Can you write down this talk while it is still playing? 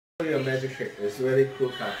Your magic trick. It's really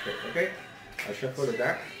cool card trick. Okay, I'll shuffle the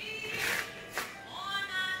deck.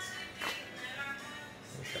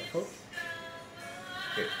 Shuffle.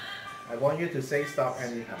 Okay, I want you to say stop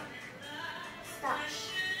anytime. Stop.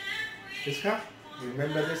 This card.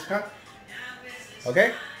 Remember this card.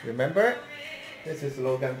 Okay, remember it. This is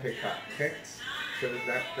Logan pick card. Okay, show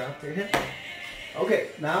that down here. Okay,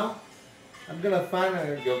 now I'm gonna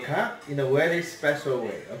find your card in a very special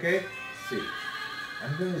way. Okay, see.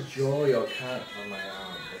 I'm going to draw your card on my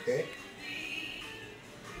arm, okay?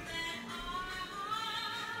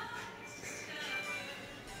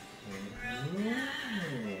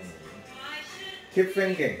 Keep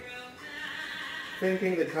thinking.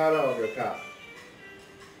 Thinking the color of your card.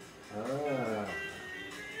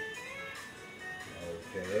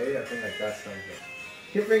 Okay, I think I got something.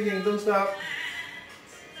 Keep thinking, don't stop.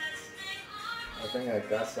 I think I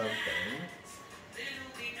got something.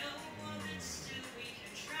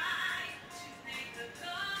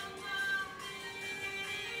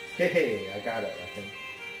 Hey, I got it, I think.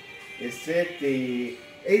 Is it the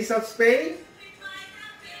Ace of Spades?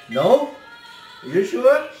 No? Are you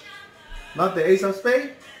sure? Not the Ace of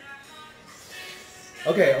Spades?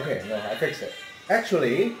 Okay, no, I fixed it.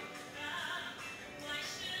 Actually,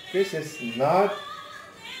 this is not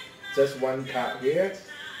just one card here.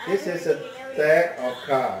 This is a deck of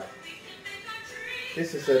cards.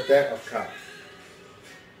 This is a deck of cards.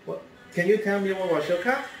 What? Can you tell me what was your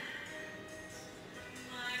card?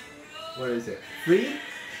 What is it? 3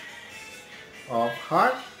 of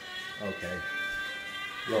hearts? Okay.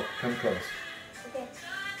 Look, come close. Okay.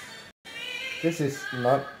 This is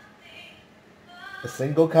not a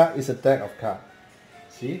single card, it's a deck of cards.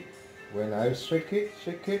 See? When I shake it,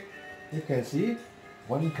 you can see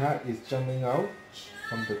one card is jumping out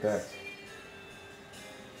from the deck.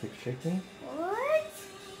 Keep shaking. What?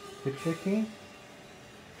 Keep shaking.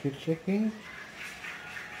 Keep shaking.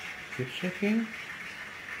 Keep shaking.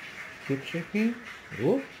 Keep shaking.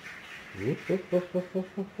 Whoop. Whoop.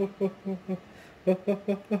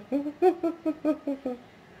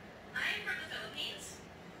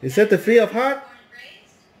 Is that the 3 of hearts?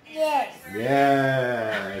 Yes.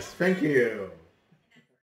 Yes. Thank you.